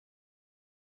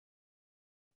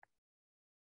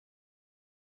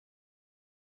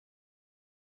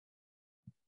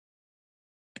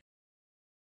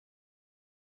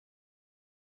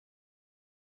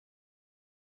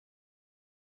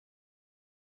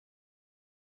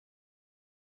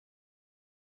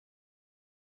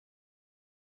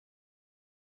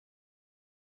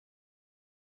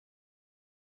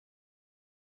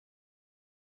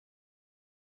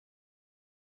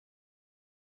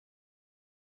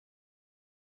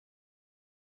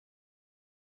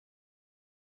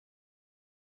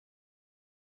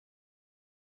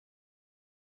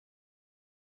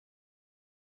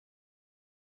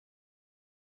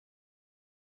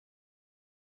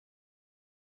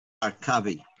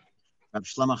Harkavi. Rabbi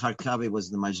Shlomo Harkavi was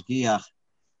the mashgiach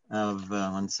of,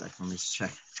 one second, let me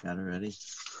check, got it ready.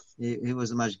 He was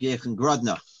the mashgiach in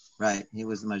Grodno, right? He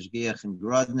was the mashgiach in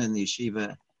Grodno in the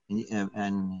yeshiva,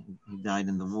 and he died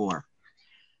in the war.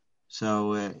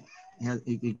 So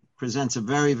he presents a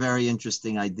very, very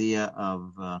interesting idea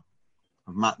of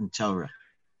Matan Torah,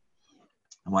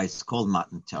 and why it's called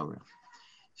Matan Torah.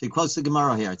 So he quotes the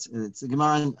Gemara here. It's the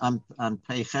Gemara on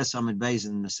Pei Ches Amud Beis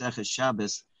in Maseches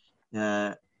Shabbos.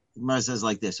 The Gemara says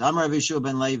like this: Amar Rav Yeshua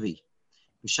ben Levi,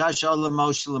 B'shah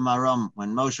Moshe l'marom,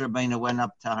 when Moshe Rabbeinu went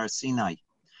up to Har Sinai,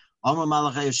 Amar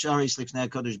Malachei Yesharish lifnei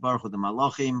Kodesh Baruch Hu, the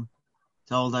Malachim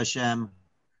told Hashem,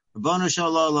 Rabbanu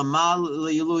Shalom Mal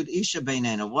liyulud isha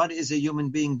beinenu. What is a human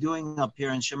being doing up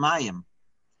here in Shemayim?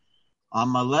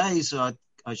 Amalei, so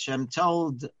Hashem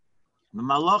told the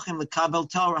Malachim the Kabel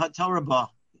Torah ba.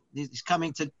 He's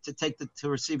coming to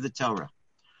receive the Torah.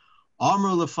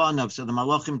 Amru lefanav, so the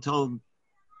Malachim told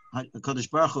Kodesh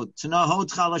Baruch Hu,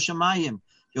 Tznohodcha l'Shemayim.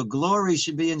 Your glory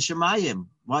should be in Shemayim.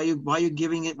 Why are you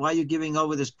giving it? Why are you giving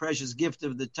over this precious gift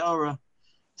of the Torah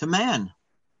to man?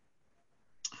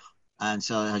 And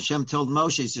so Hashem told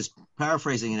Moshe, he's just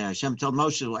paraphrasing it. Hashem told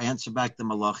Moshe to answer back the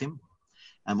Malachim.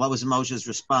 And what was Moshe's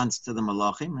response to the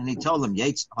Malachim? And he told them,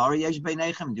 Yoetz hara yesh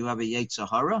beinechem. Do you have a Yoetz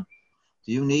hara?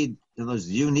 Do you need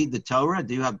the Torah?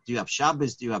 Do you have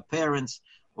Shabbos? Do you have parents?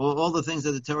 All the things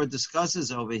that the Torah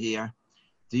discusses over here.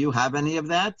 Do you have any of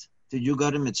that? Did you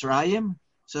go to Mitzrayim?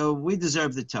 So we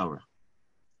deserve the Torah.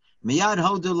 Miyad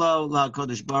hodulo la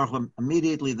Kodesh Baruch Hu.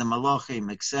 Immediately the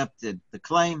Malachim accepted the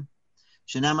claim.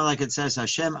 Shenema, like it says,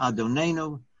 Hashem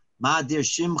Adonenu, Ma'adir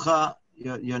Shimcha,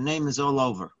 your name is all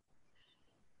over.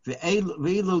 It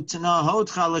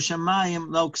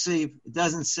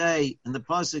doesn't say in the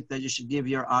pasuk that you should give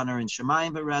your honor in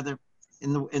Shemayim, but rather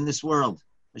in this world,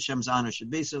 Hashem's honor should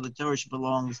be. So the Torah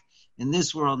belongs in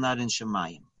this world, not in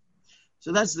Shemayim.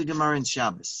 So that's the Gemara in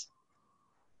Shabbos.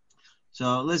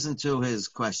 So listen to his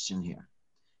question here.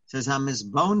 It says,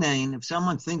 Hamizbonein, if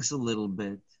someone thinks a little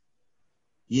bit,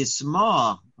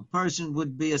 Yisma, a person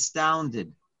would be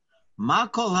astounded.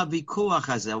 Makol havikuach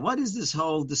hazeh. What is this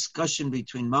whole discussion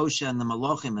between Moshe and the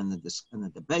Malachim in the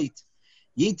debate?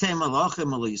 Yitei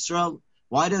Malachim ul Yisrael.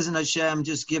 Why doesn't Hashem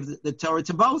just give the Torah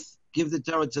to both? Give the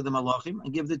Torah to the Malachim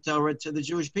and give the Torah to the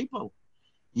Jewish people.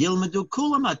 Yilmedu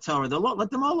kulam Torah.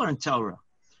 Let them all learn Torah.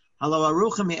 Halo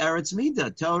aruchim eretz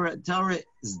midah.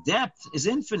 Torah's depth is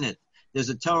infinite. There's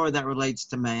a Torah that relates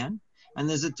to man, and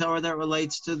there's a Torah that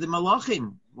relates to the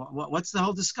Malachim. What's the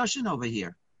whole discussion over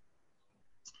here?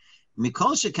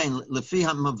 Mikol shekain lefi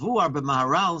hamavuar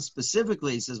b'maharal,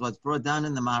 specifically, he says what's brought down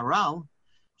in the Maharal,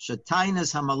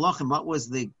 shetainas hamalachim. What was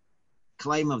the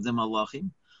claim of the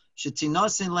Malachim?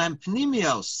 Shetinosin lahem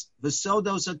pnimios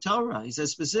v'sodos haTorah. He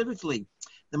says specifically,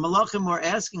 the Malachim were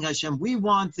asking Hashem, we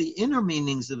want the inner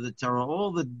meanings of the Torah,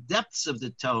 all the depths of the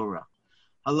Torah.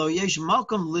 So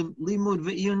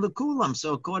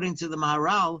according to the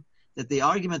Maharal, that the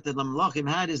argument that the Malachim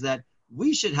had is that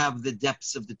we should have the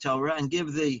depths of the Torah and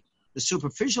give the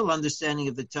superficial understanding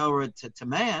of the Torah to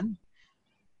man.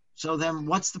 So then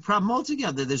what's the problem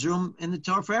altogether? There's room in the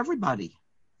Torah for everybody.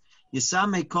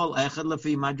 Yisame kol echad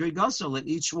lefi madrigaso. Let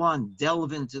each one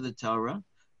delve into the Torah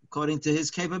according to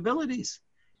his capabilities.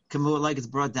 Like it's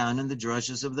brought down in the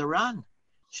drushes of the Ran.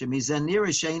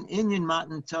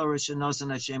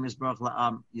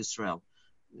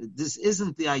 This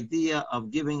isn't the idea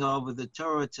of giving over the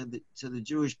Torah to the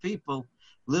Jewish people.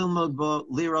 The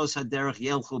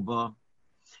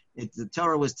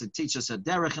Torah was to teach us a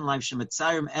derech in life.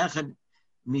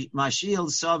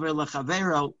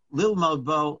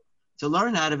 To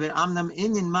learn out of it.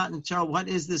 What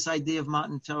is this idea of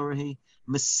Matan Torah?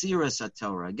 Mesiras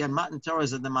Torah. Again, Matan Torah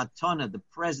is the matana, the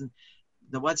present.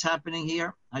 What's happening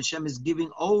here? Hashem is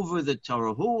giving over the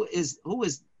Torah. Who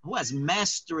has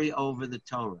mastery over the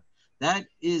Torah? That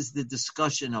is the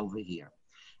discussion over here.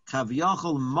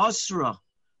 Kavyachol Mosra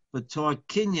B'Tor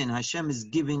Kinyan. Hashem is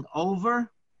giving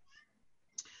over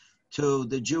to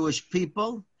the Jewish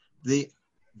people the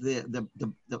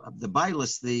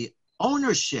Bailis, the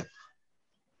ownership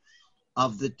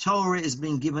of the Torah is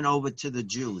being given over to the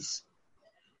Jews.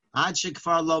 Ad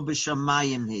shekfar lo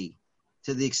b'shamayim hi.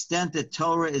 To the extent that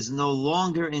Torah is no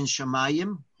longer in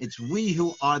Shemayim, it's we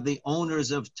who are the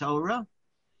owners of Torah.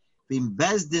 Bim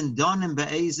bezdin donim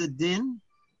be'ezah din,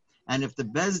 and if the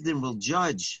bezdin will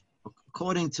judge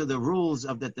according to the rules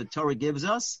that the Torah gives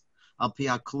us, al pi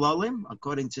haklolim,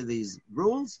 according to these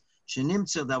rules,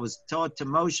 shenimtza that was taught to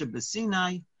Moshe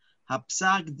b'Sinai,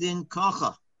 hapsak din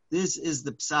kocha. This is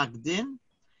the psak din.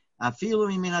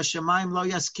 Afilu min hashamayim lo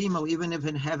yaskimu, even if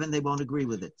in heaven they won't agree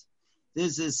with it.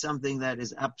 This is something that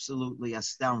is absolutely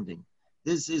astounding.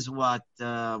 This is what he's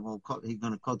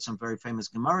going to quote some very famous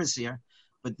Gemaras here,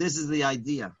 but this is the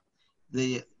idea.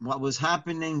 What was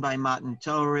happening by Matan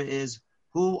Torah is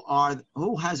who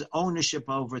has ownership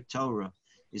over Torah?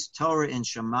 Is Torah in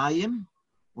Shemayim,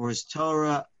 or is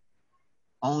Torah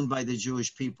owned by the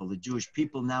Jewish people? The Jewish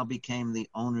people now became the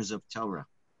owners of Torah.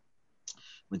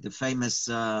 With the famous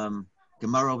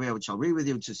Gemara over here, which I'll read with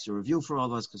you, just a review for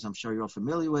all of us, because I'm sure you're all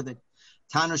familiar with it.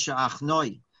 Tanusha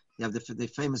Achnoi. You have the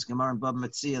famous Gemara in Bab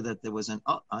Metzia that there was an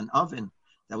oven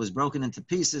that was broken into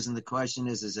pieces, and the question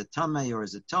is it Tameh or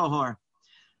is it Tohor?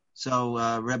 So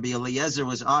Rabbi Eliezer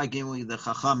was arguing with the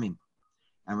Chachamim,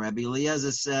 and Rabbi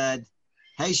Eliezer said,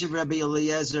 Heishav Rabbi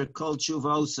Eliezer kol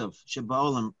tshuva osav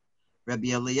shebaolam. Rabbi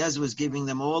Eliezer was giving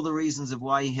them all the reasons of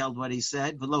why he held what he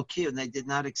said, v'lo kir, and they did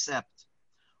not accept.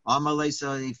 Amalei,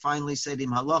 so he finally said, Im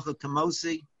halacha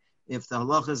kamosi, if the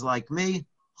halacha is like me,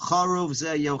 charuv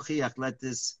ze yochiach, let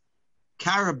this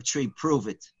carob tree prove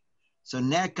it. So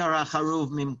nekar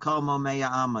hacharuv mimkomo meya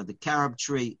amma, the carob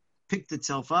tree picked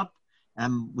itself up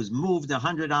and was moved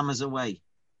 100 amas away.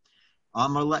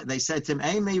 They said to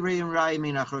him,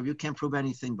 you can't prove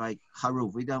anything by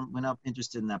charuv. We're not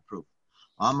interested in that proof.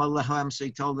 So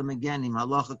he told them again, Im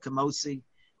halacha kamosi,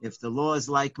 if the law is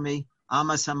like me,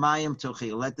 amas hamayim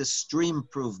tochi, let the stream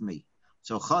prove me.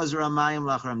 So chazra hamayim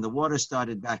lacharem, the water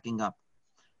started backing up.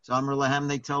 So Amr Lahem,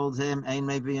 they told him, Ein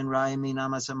mevi and rayamin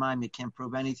amas hamayim, you can't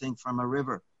prove anything from a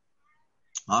river.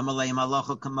 Amr Lahem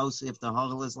halacha kamosi, if the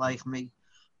halacha is like me,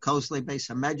 kosle beis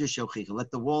hamedrash yochicha,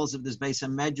 let the walls of this beis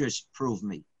hamedrash prove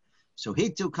me. So he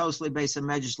too kosle beis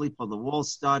hamedrash lipo, the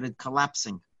walls started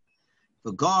collapsing.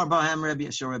 The gar bahem Rabbi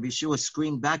Yeshua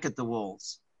screamed back at the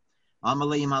walls.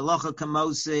 Amalayim halacha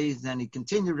kamosi. Then he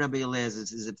continued. Rabbi Eliezer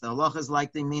says, if the halacha is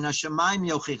like the mina shemaim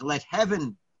yochich, let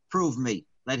heaven prove me.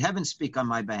 Let heaven speak on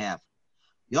my behalf.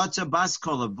 Yoetz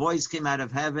baskol, a voice came out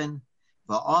of heaven.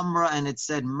 Va'omra, and it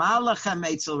said, Malachem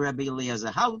etzel Rabbi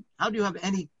Eliezer. How do you have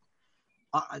any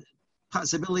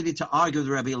possibility to argue with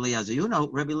Rabbi Eliezer? You know,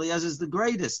 Rabbi Eliezer is the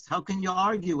greatest. How can you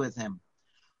argue with him?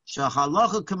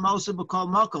 Shahalacha kamosa b'kol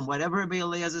makom. Whatever Rabbi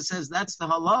Eliezer says, that's the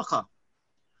halacha.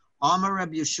 Amar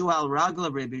Rabbi Yeshua al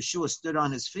Ragla. Rabbi Yeshua stood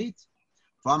on his feet.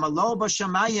 V'amalo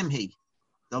b'shamayim he.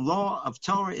 The law of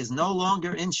Torah is no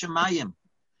longer in Shemayim.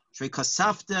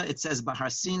 Shrekasafta, it says Bahar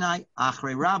Sinai,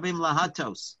 Achrei Rabim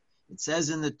lahatos. It says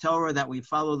in the Torah that we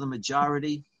follow the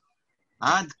majority.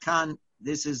 Ad kan,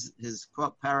 this is his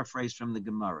quote, paraphrase from the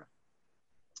Gemara.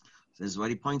 This is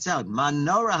what he points out.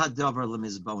 Manora hadover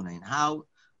lemizbonein. How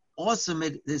awesome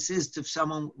this is to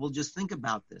someone will just think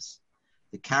about this.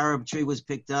 The carob tree was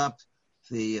picked up,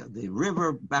 the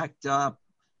river backed up,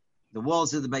 the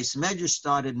walls of the Beis Medrash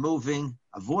started moving,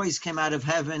 a voice came out of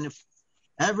heaven,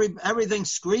 everything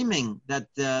screaming that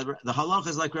the halacha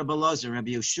is like Rabbi Elazar.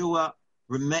 Rabbi Yeshua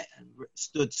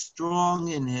stood strong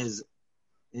in his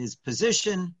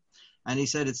position, and he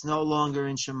said it's no longer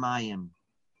in Shemayim.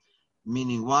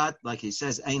 Meaning what? Like he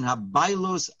says, Ein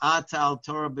habailus ata al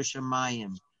Torah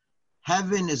b'Shemayim.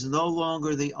 Heaven is no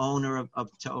longer the owner of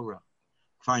Torah.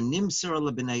 Kvar nimser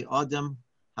lebnei adam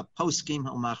haposkim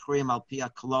umachrim al pi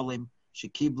haklolim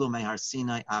shekiblu mehar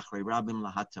Sinai achrei rabim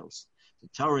lahatos. The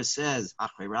Torah says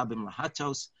achrei rabim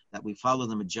lahatos, that we follow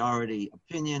the majority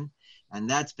opinion, and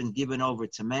that's been given over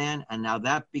to man, and now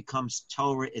that becomes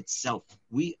Torah itself.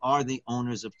 We are the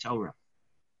owners of Torah.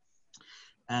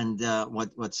 And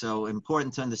what's so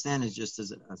important to understand is, just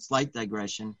as a slight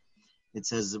digression, it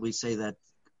says that we say that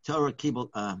Torah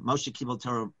Moshe kibul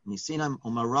Torah misinam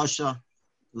umarasha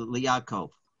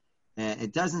liyakov.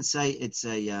 It doesn't say it's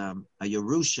a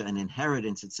Yerusha, an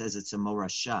inheritance. It says it's a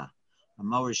morasha. A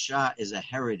morasha is a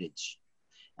heritage.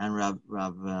 And Rav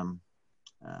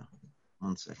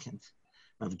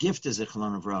Gifta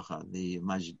Zichlon Avracha, the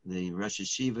Rosh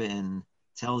Yeshiva in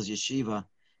Telz Yeshiva,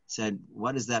 said,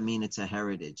 what does that mean? It's a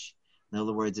heritage. In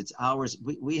other words, it's ours.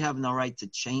 We have no right to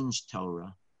change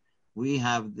Torah. We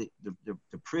have the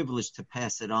privilege to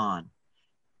pass it on.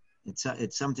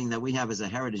 It's something that we have as a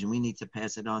heritage, and we need to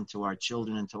pass it on to our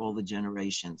children and to all the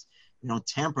generations. We don't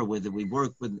tamper with it. We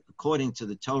work with according to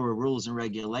the Torah rules and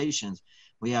regulations.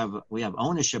 We have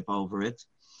ownership over it.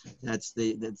 That's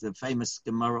the famous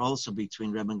Gemara also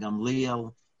between Rabbi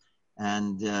Gamliel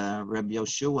and Rabbi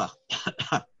Yoshua.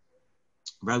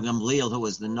 Rabbi Gamliel, who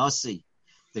was the Nasi,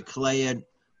 declared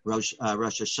Rosh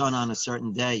Hashanah on a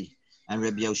certain day. And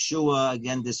Rabbi Yoshua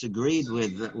again disagreed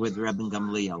with Rabbi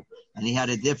Gamliel, and he had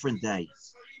a different day.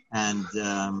 And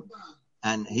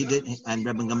he did. And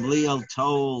Rabbi Gamliel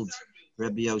told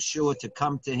Rabbi Yoshua to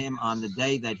come to him on the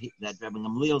day that Rabbi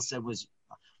Gamliel said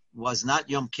was not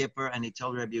Yom Kippur, and he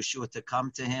told Rabbi Yoshua to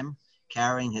come to him.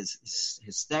 carrying his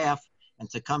staff, and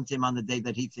to come to him on the day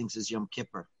that he thinks is Yom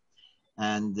Kippur.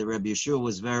 And the Rabbi Yeshua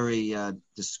was very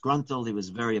disgruntled. He was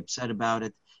very upset about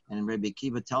it. And Rabbi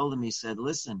Akiva told him, he said,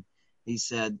 listen, he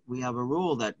said, we have a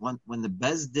rule that when the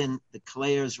Beis Din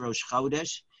declares Rosh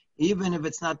Chodesh, even if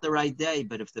it's not the right day,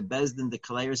 but if the Beis Din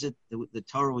declares it, the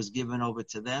Torah was given over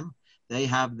to them. They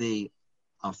have the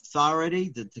authority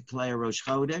to declare Rosh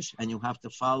Chodesh, and you have to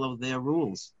follow their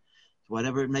rules,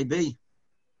 whatever it may be.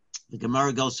 The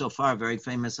Gemara goes so far, a very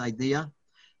famous idea,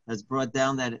 that's brought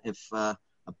down that if a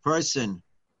person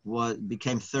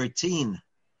became 13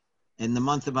 in the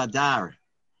month of Adar,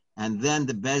 and then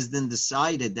the Beis Din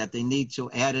decided that they need to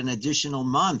add an additional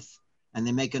month, and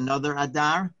they make another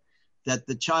Adar, that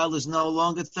the child is no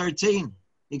longer 13.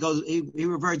 He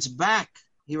reverts back.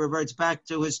 He reverts back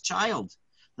to his child.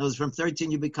 In other words, from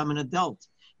 13 you become an adult.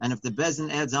 And if the Beis Din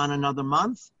adds on another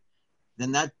month,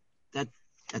 then that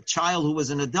child who was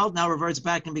an adult now reverts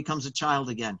back and becomes a child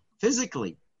again.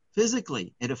 Physically,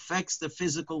 it affects the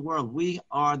physical world. We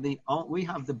have the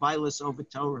Bailus over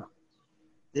Torah.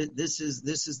 This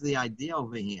is the idea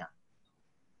over here.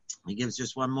 He gives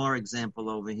just one more example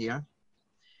over here.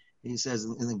 He says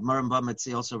in the Gemara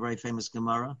B'Metzi, also a very famous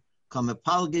Gemara, there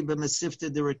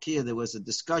was a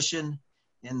discussion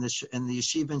in the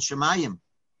yeshiva in Shemayim.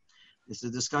 It's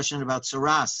a discussion about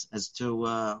saras as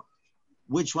to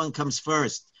which one comes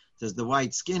first. Does the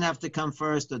white skin have to come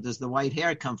first, or does the white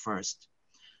hair come first?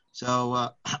 So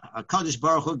HaKadosh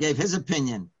Baruch Hu gave his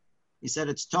opinion. He said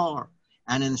it's Tor.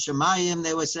 And in Shemayim,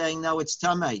 they were saying, no, it's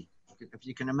Tamei. If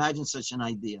you can imagine such an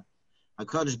idea.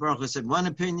 HaKadosh Baruch Hu said one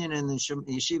opinion, and the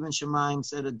Yeshiva and Shemayim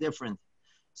said a different.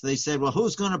 So they said, well,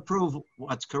 who's going to prove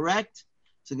what's correct?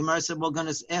 So Gemara said, we're going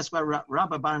to ask what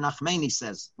Rabbi Bar Nachmani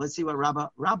says. Let's see what Rabbi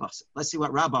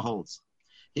holds.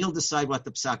 He'll decide what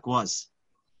the psak was.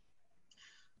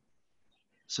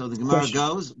 So the Gemara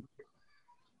goes,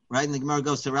 right? And the Gemara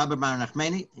goes to Rabbi Bar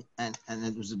Nachmani, and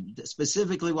it was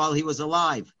specifically while he was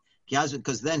alive.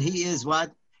 Because then he is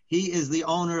what? He is the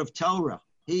owner of Torah.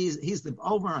 He's the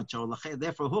owner of Torah.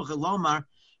 Therefore, Lomar,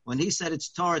 when he said it's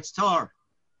Torah, it's Torah.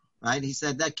 Right? He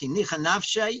said that Kinicha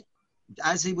Nafshay,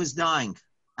 as he was dying,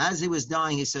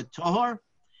 he said Torah.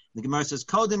 The Gemara says,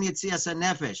 Kodem Yetzias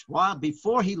HaNefesh. While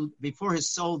before his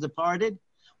soul departed,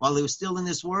 while he was still in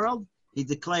this world, he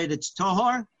declared it's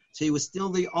Torah, so he was still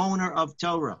the owner of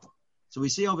Torah. So we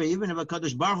see over, even if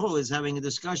HaKadosh Baruch Hu is having a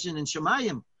discussion in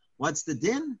Shemayim, what's the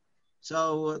din?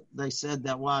 So they said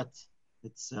that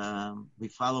it's we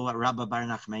follow what Rabbi Bar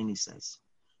Nachmani says.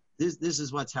 This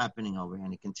is what's happening over here.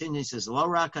 And he continues, he says, Lo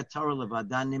raka Torah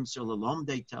levadan nimser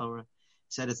lelomdei Torah. He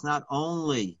said it's not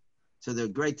only to the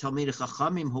great Talmidei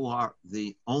Chachamim who are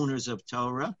the owners of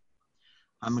Torah,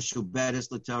 Hamashuberes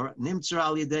LaTorah, Nimtzer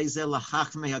al Yedei Zeh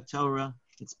LaChachmei HaTorah.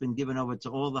 It's been given over to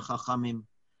all the Chachamim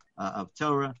of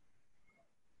Torah,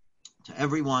 to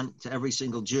everyone, to every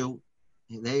single Jew.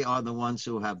 They are the ones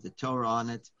who have the Torah on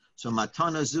it. So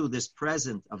Matana Zu, this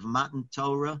present of Matan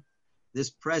Torah, this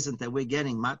present that we're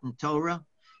getting, Matan Torah,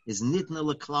 is Nitna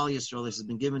L'Klal Yisrael. This has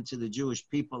been given to the Jewish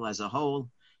people as a whole.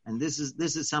 And this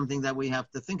is something that we have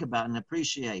to think about and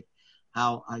appreciate.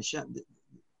 How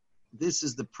this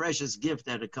is the precious gift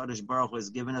that HaKadosh Baruch Hu has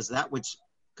given us, that which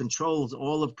controls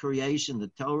all of creation,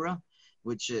 the Torah,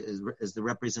 which is the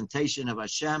representation of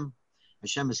Hashem.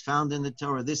 Hashem is found in the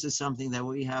Torah. This is something that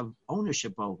we have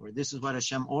ownership over. This is what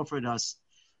Hashem offered us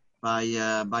by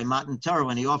Matan Torah.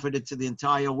 When he offered it to the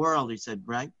entire world, he said,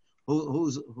 right,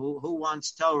 who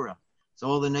wants Torah? So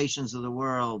all the nations of the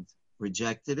world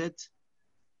rejected it,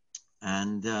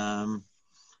 and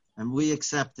we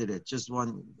accepted it. Just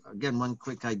one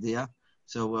quick idea.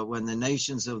 So when the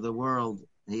nations of the world,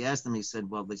 he asked them, he said,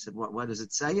 they said, what does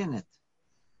it say in it?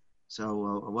 So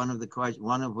one of it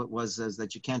was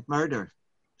that you can't murder.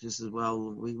 She says,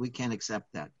 we can't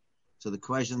accept that. So the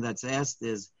question that's asked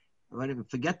is,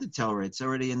 forget the Torah. It's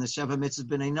already in the Sheva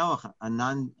Mitzvah B'nai Noach. A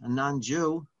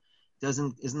non-Jew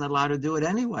isn't allowed to do it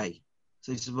anyway.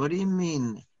 So he said, what do you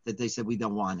mean that they said we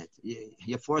don't want it?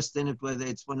 You're forced in it, whether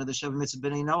it's one of the Sheva Mitzvah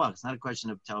B'nai Noach. It's not a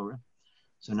question of Torah.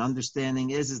 So an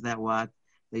understanding is that what?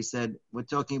 They said, we're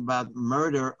talking about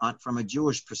murder from a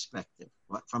Jewish perspective,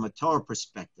 from a Torah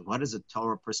perspective. What is a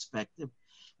Torah perspective?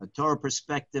 A Torah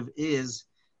perspective is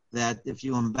that if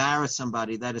you embarrass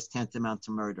somebody, that is tantamount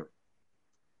to murder.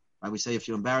 Right? We say if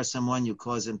you embarrass someone, you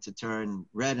cause him to turn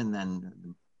red and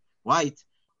then white.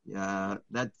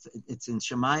 It's in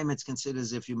Shemayim, it's considered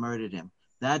as if you murdered him.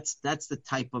 That's the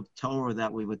type of Torah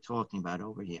that we were talking about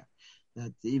over here.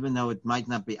 That even though it might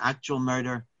not be actual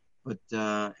murder, but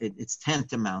it's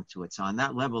tantamount to it. So on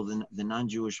that level, the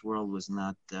non-Jewish world was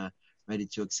not ready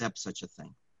to accept such a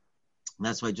thing. And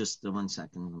that's why just 1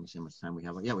 second. Let me see how much time we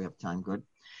have. Yeah, we have time. Good.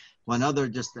 One other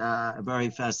just a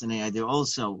very fascinating idea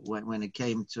also when it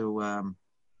came to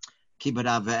kibbut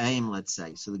avayim, let's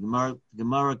say. So the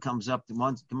Gemara comes up.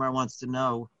 Gemara wants to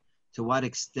know to what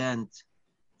extent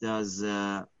does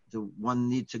one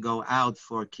need to go out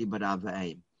for kibbut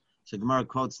avayim. So Gemara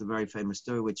quotes the very famous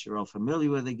story, which you're all familiar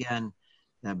with again,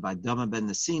 that by Dama ben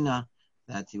Nesina,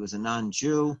 that he was a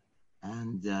non-Jew,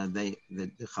 and the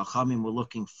Chachamim were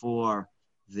looking for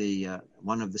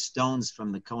one of the stones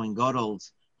from the Kohen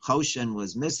Gadol's Choshen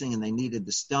was missing, and they needed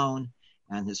the stone.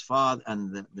 And his father,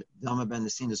 and the Dama ben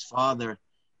Nesina's father,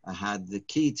 had the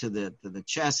key to the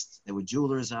chest. They were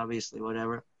jewelers, obviously,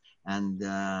 whatever, and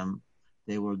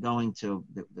they were going to,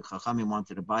 the Chachamim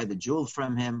wanted to buy the jewel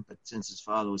from him, but since his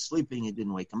father was sleeping, he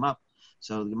didn't wake him up.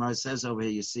 So the Gemara says over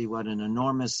here, you see what an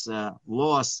enormous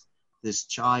loss this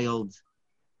child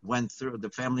went through, the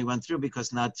family went through,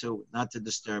 because not to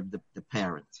disturb the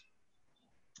parent.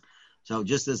 So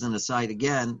just as an aside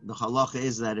again, the halacha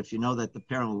is that if you know that the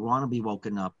parent will want to be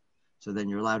woken up, so then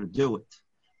you're allowed to do it.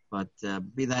 But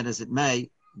be that as it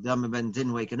may, Dama ben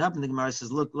didn't wake it up, and the Gemara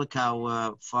says, look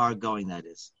how far going that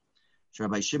is.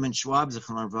 Rabbi Shimon Schwab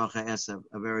Zechron Vacha asked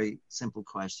a very simple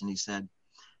question. He said,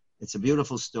 it's a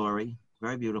beautiful story,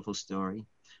 very beautiful story,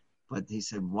 but he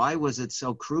said, why was it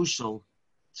so crucial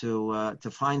to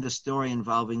find a story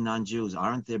involving non-Jews?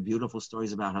 Aren't there beautiful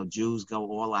stories about how Jews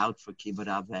go all out for kibbut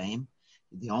avayim?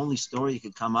 The only story you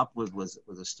could come up with was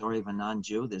a story of a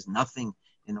non-Jew. There's nothing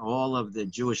in all of the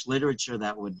Jewish literature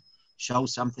that would show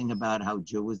something about how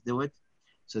Jews do it.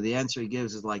 So the answer he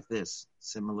gives is like this,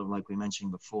 similar like we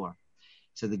mentioned before.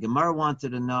 So the Gemara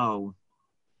wanted to know,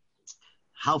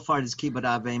 how far does kibbut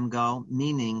avayim go?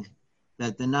 Meaning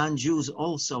that the non-Jews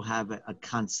also have a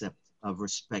concept of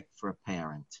respect for a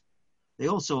parent. They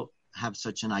also have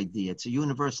such an idea. It's a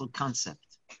universal concept.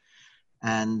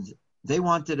 And they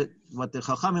wanted it, what the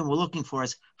Chachamim were looking for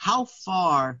is, how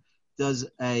far does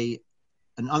an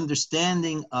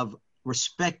understanding of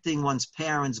respecting one's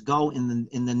parents go in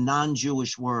the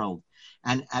non-Jewish world?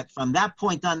 And from that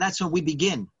point on, that's where we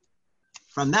begin.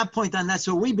 From that point on, that's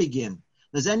where we begin.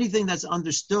 There's anything that's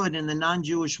understood in the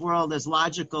non-Jewish world as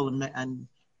logical and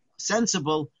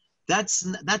sensible, that's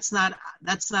not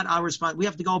our response. We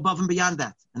have to go above and beyond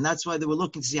that. And that's why they were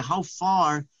looking to see how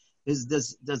far does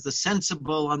the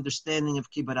sensible understanding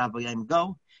of kibbut avayim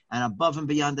go, and above and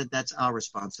beyond that, that's our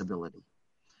responsibility.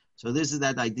 So this is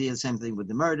that idea, same thing with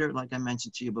the murder, like I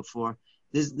mentioned to you before.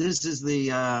 This is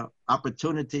the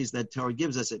opportunities that Torah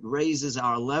gives us. It raises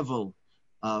our level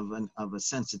of a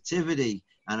sensitivity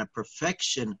and a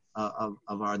perfection of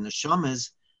our neshamas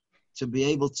to be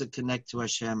able to connect to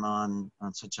Hashem on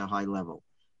such a high level.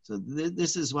 So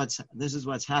this is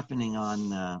what's happening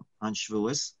on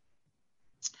Shavuos.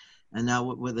 And now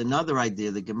with another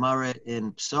idea, the Gemara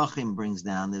in Psachim brings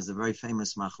down. There's a very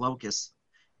famous machlokes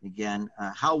again.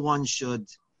 How should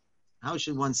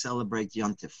one celebrate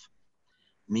Yontif?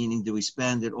 Meaning, do we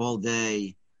spend it all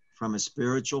day from a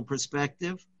spiritual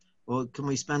perspective, or can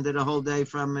we spend it a whole day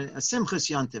from a Simchas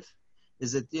Yontif?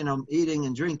 Is it, eating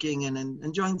and drinking and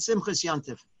enjoying Simchas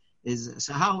Yontif?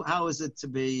 So how is it to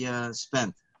be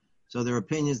spent? So there are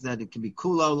opinions that it can be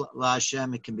kulo la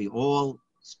Hashem, it can be all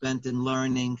spent in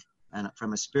learning, and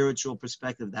from a spiritual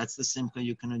perspective, that's the simcha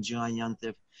you can enjoy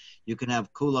Yontif. You can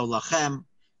have kulo lachem,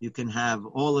 you can have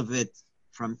all of it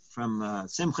from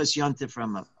Simchas Yontif,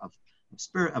 from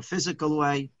a physical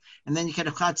way, and then you can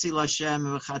have chatzi l'Hashem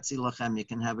and chatzi lachem. You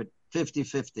can have it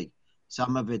 50-50.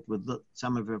 Some of it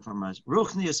from a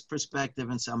ruchnius perspective,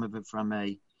 and some of it from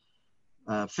a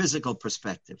physical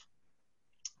perspective.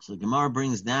 So Gemara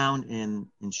brings down in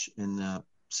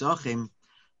Psachim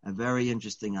a very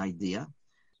interesting idea.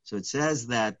 So it says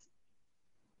that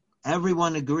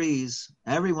everyone agrees,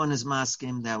 everyone is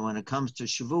maskim that when it comes to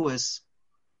Shavuos,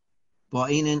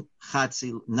 bo'inin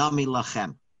chatzi nami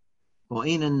lachem,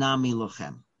 bo'inin nami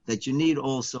lachem, that you need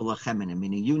also lachem in it,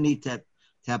 meaning you need to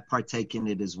have partake in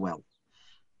it as well.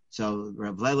 So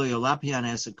Rav Lelo Yolapian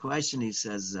asks a question. He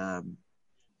says,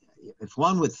 if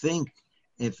one would think,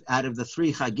 if out of the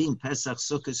three Chagim, Pesach,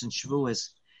 Sukkot, and Shavuos,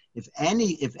 if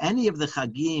any of the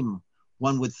Chagim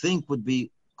one would think would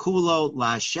be Kulo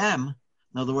La Hashem,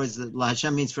 in other words, La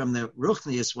Hashem means from the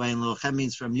Ruchnius way, and La Hashem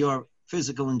means from your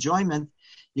physical enjoyment,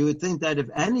 you would think that if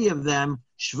any of them,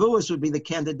 Shavuos would be the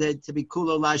candidate to be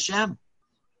Kulo La Hashem.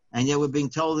 And yet we're being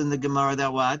told in the Gemara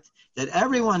that what? That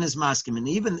everyone is maskim, and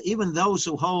even those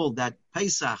who hold that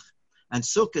Pesach and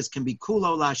Sukkot can be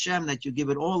kulo la Hashem, that you give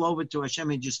it all over to Hashem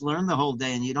and just learn the whole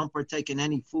day and you don't partake in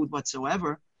any food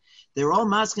whatsoever, they're all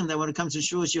maskim that when it comes to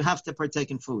Shavuos, you have to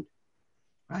partake in food,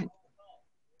 right?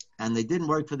 and they didn't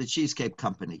work for the Cheesecake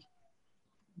Company.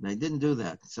 They didn't do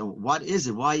that. So what is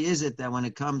it? Why is it that when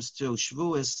it comes to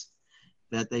Shavuos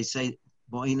that they say,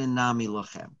 Bo'inen nami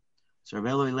lochem? So Rabbi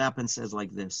Eloi Lapin says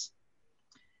like this.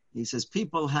 He says,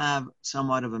 people have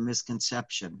somewhat of a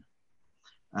misconception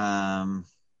that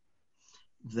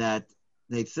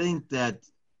they think that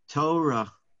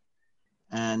Torah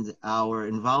and our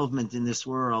involvement in this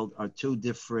world are two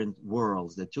different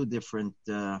worlds. They're two different,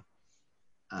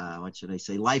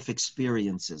 life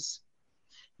experiences.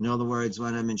 In other words,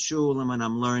 when I'm in shul and when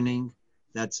I'm learning,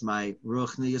 that's my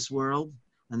ruchnius world.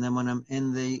 And then when I'm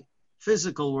in the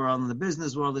physical world, in the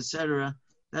business world, etc.,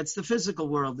 that's the physical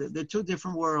world. They're two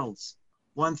different worlds.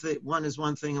 One is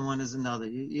one thing and one is another.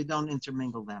 You don't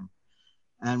intermingle them.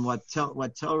 And what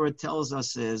Torah tells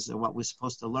us is, or what we're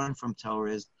supposed to learn from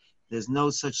Torah is, there's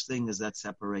no such thing as that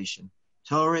separation.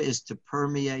 Torah is to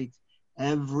permeate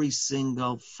every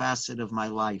single facet of my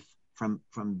life, from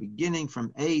beginning,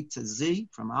 from A to Z,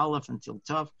 from Aleph until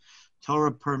Tav.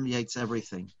 Torah permeates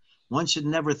everything. One should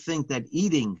never think that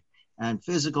eating and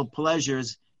physical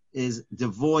pleasures is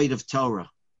devoid of Torah.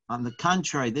 On the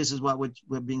contrary, this is what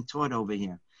we're being taught over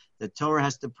here. The Torah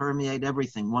has to permeate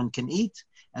everything. One can eat,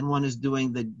 and one is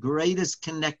doing the greatest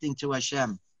connecting to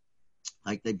Hashem.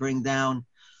 Like they bring down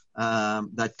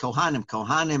that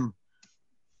Kohanim,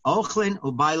 Ochlin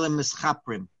Ubailim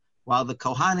Mischaprim. While the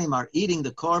Kohanim are eating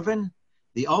the korban,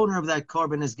 the owner of that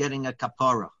korban is getting a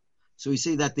kapara. So we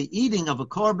see that the eating of a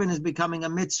korban is becoming a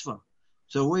mitzvah.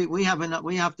 So we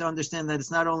have to understand that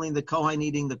it's not only the Kohen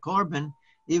eating the korban,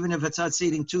 even if it's us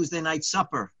eating Tuesday night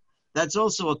supper, that's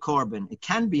also a korban. It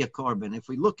can be a korban if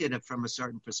we look at it from a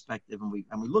certain perspective, and we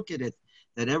look at it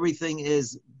that everything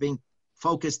is being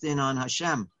focused in on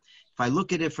Hashem. If I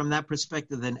look at it from that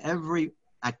perspective, then every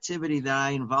activity that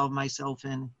I involve myself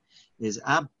in is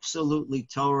absolutely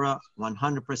Torah,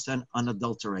 100%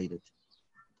 unadulterated.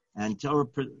 And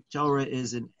Torah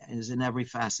is in every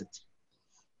facet.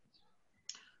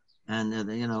 And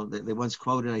they once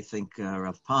quoted, I think,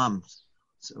 Rav Pam.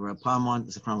 So Rav Pam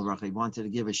wanted to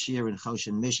give a shir in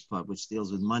Choshen Mishpat, which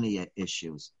deals with money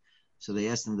issues. So they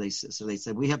asked him. They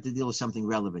said, we have to deal with something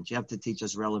relevant. You have to teach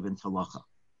us relevant halacha.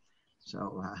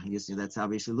 So you see, that's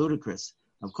obviously ludicrous.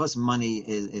 Of course, money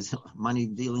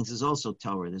dealings is also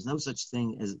Torah. There's no such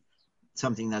thing as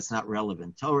something that's not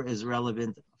relevant. Torah is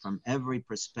relevant from every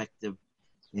perspective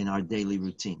in our daily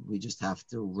routine. We just have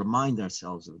to remind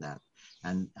ourselves of that.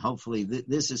 And hopefully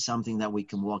this is something that we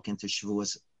can walk into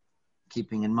Shavuos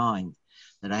keeping in mind,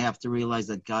 that I have to realize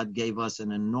that God gave us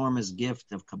an enormous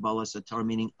gift of Kabbalah Torah,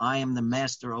 meaning I am the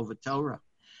master over Torah.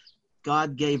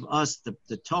 God gave us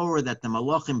the Torah that the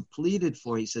Malachim pleaded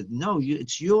for. He said, no,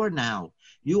 it's your now.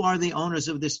 You are the owners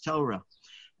of this Torah.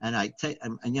 And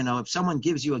if someone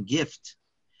gives you a gift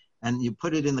and you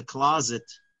put it in the closet,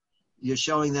 you're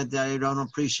showing that I don't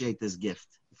appreciate this gift.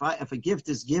 If a gift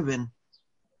is given,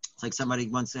 it's like somebody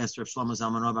once asked Rav Shlomo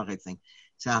Zalman Auerbach, I think,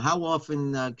 so how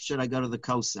often should I go to the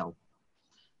kosel?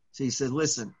 So he said,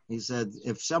 listen,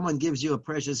 if someone gives you a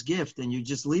precious gift and you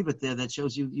just leave it there, that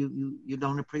shows you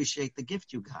don't appreciate the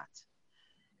gift you got.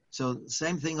 So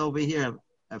same thing over here.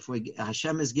 If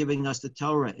Hashem is giving us the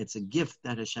Torah, it's a gift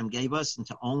that Hashem gave us, and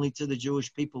only to the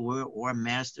Jewish people, we're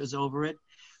masters over it.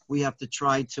 We have to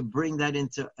try to bring that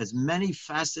into as many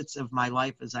facets of my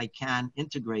life as I can,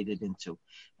 integrate it into.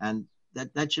 And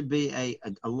that should be a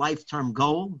lifetime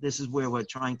goal. This is where we're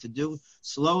trying to do.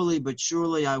 Slowly but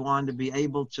surely, I want to be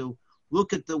able to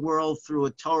look at the world through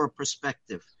a Torah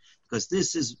perspective, because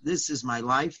this is my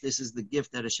life. This is the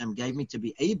gift that Hashem gave me to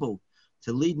be able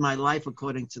to lead my life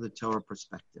according to the Torah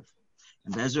perspective.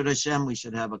 And Be'ezrat Hashem, we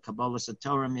should have a Kabbalah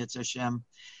Torah, Mitzvah Hashem,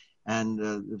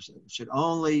 and should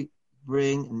only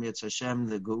bring Mitzvah Hashem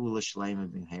the Geula Shleima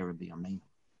B'nei Rabbi. Amen.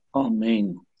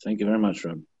 Amen. Thank you very much,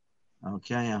 Rabbi.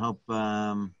 Okay, I hope.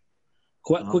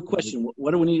 Quick question: what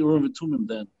do we need Urim v'Tumim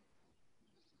then?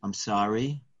 I'm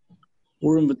sorry.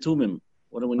 Urim v'Tumim.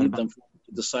 What do we need them for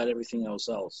to decide everything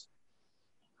ourselves?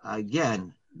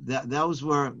 Again,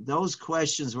 those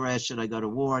questions were asked: should I go to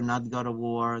war? Not go to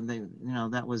war?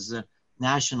 That was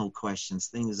national questions,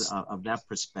 things of that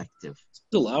perspective.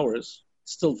 Still ours.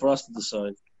 Still for us to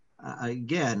decide.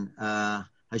 Again,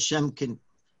 Hashem can.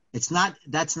 That's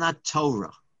not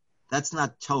Torah. That's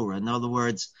not Torah. In other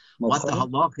words, what the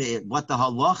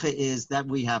halacha is that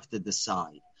we have to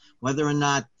decide. Whether or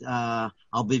not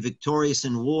I'll be victorious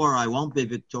in war, I won't be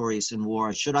victorious in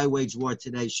war. Should I wage war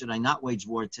today? Should I not wage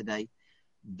war today?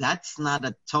 That's not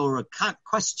a Torah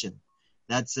question.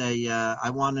 That's I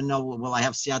want to know, will I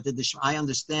have siyata d'shmaya? I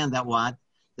understand that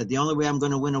the only way I'm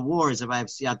going to win a war is if I have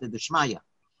siyata d'shmaya.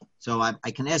 So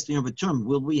I can ask the Yom Batum,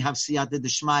 will we have Siyata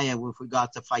Deshmaya if we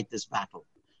got to fight this battle?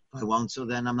 If I won't, so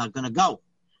then I'm not going to go.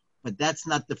 But that's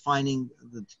not defining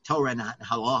the Torah and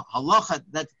halacha.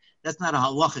 That's not a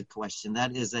halachic question.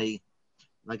 That is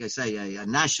like I say, a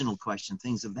national question,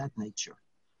 things of that nature.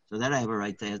 So that I have a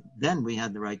right to ask. Then we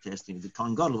had the right to ask the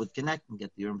Kohen Gadol would connect and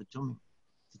get the Yom Batum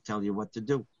to tell you what to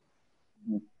do.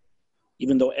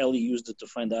 Even though Eli used it to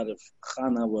find out if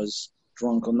Chana was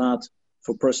drunk or not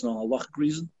for personal halachic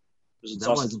reason, because it's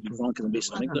also to be drunk in the Beis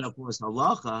I don't know if it was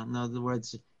halacha. In other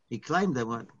words, he claimed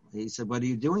that he said, "What are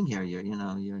you doing here? You're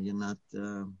not."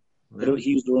 But he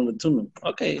used the word tumim.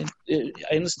 Okay,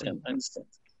 I understand.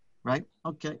 Right.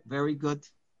 Okay. Very good.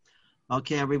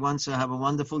 Okay, everyone. So have a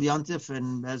wonderful Yontif,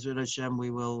 and Bezrat Hashem, we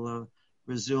will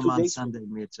resume on Sunday.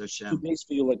 Mitzvah Hashem. 2 days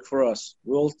for you, like for us.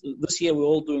 This year we're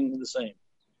all doing the same.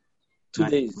 2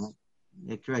 days. Right.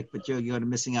 Yeah, correct. But you're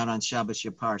missing out on Shabbos,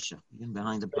 your parsha. You're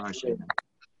behind the parsha.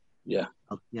 Yeah.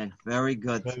 Okay. Very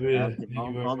good. Thank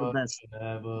you All the best. And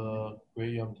have a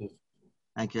great Yom Tov.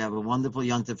 Thank you. Have a wonderful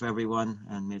Yontif, everyone,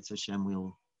 and Mitzvah Hashem,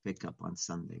 we'll pick up on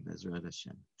Sunday. Bezrat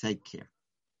Hashem. Take care.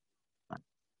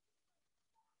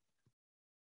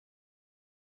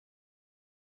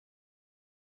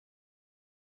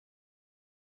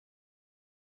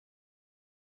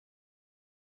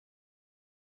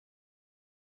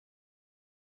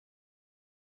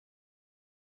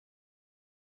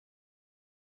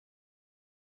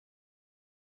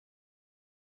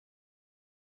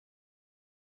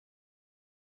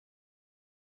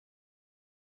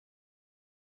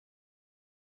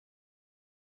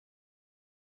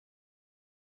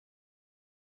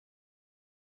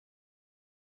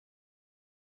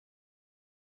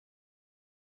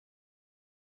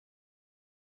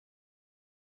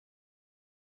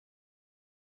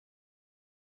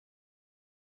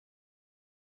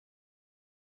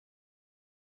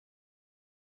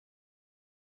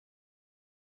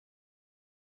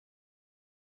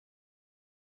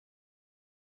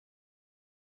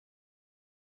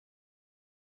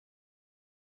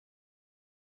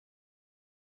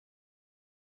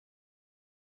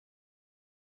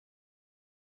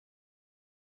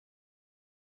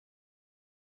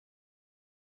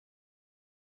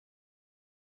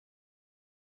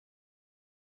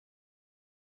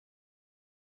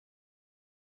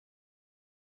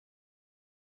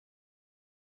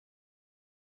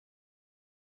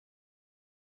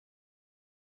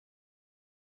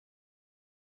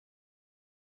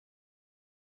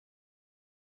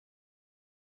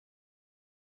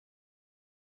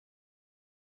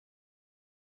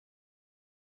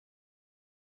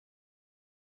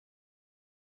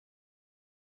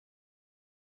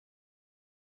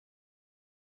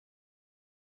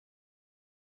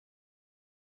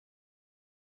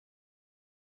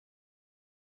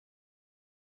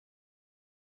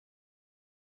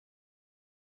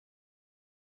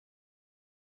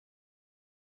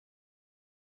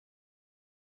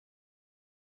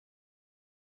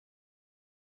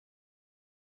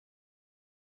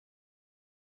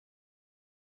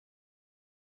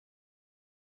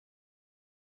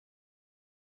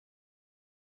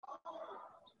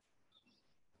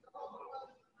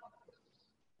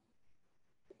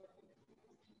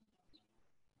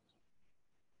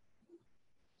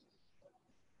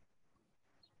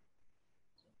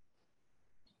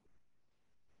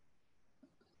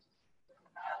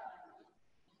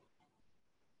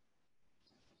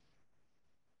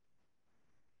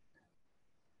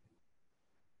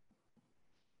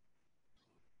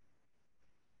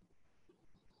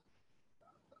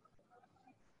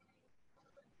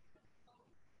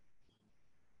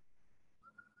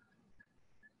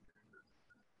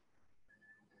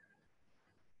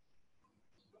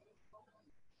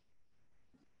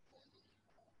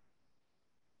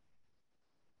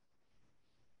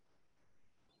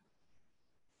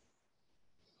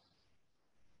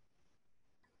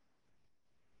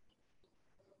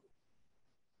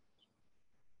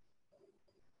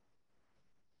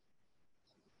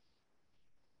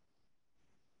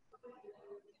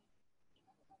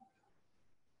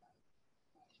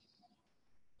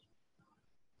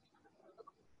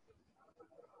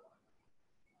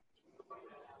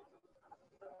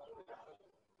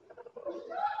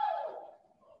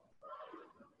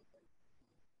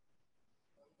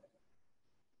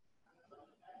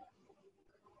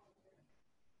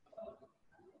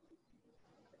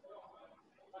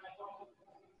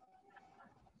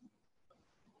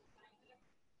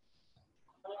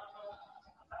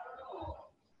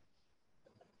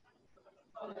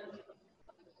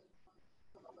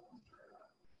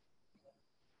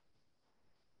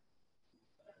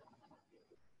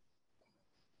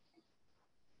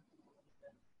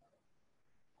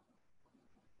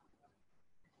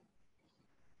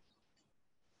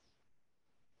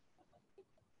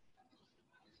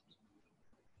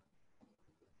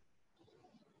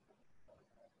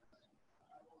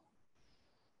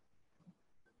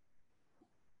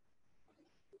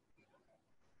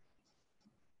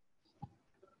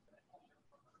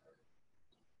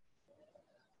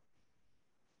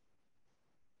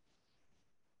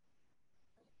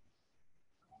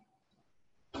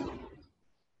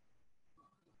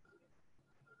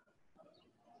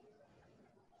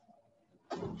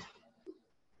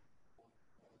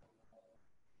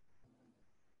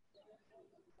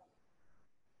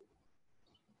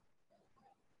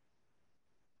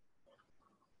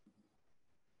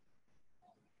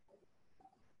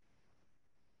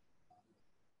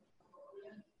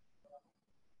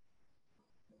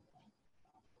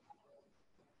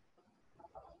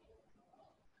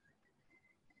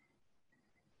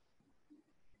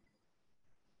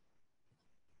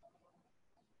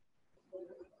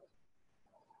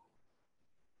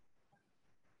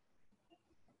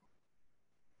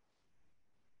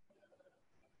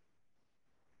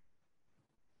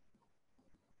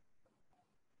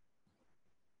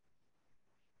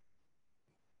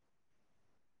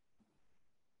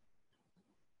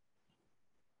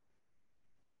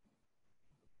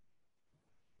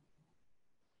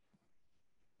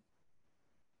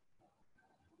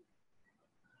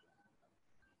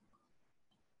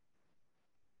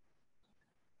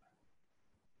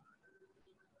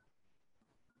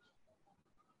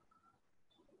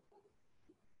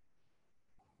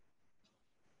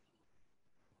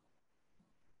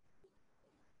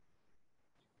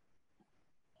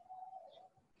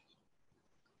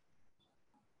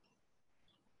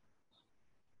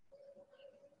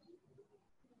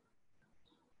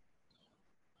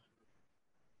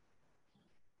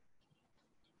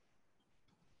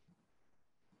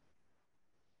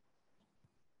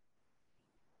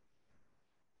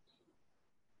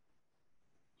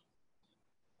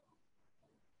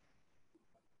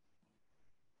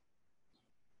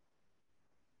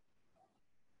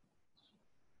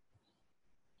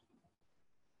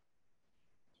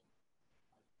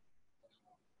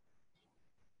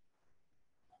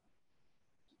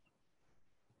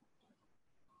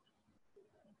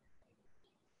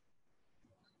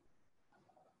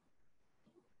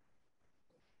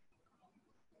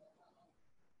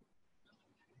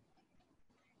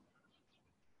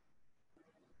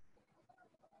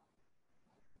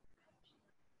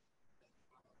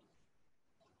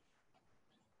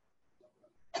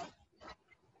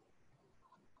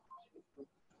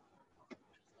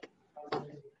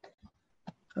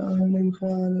 Chalim,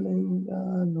 Chalim,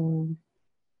 Galim.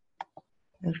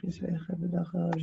 Ech Yisrael, Chedach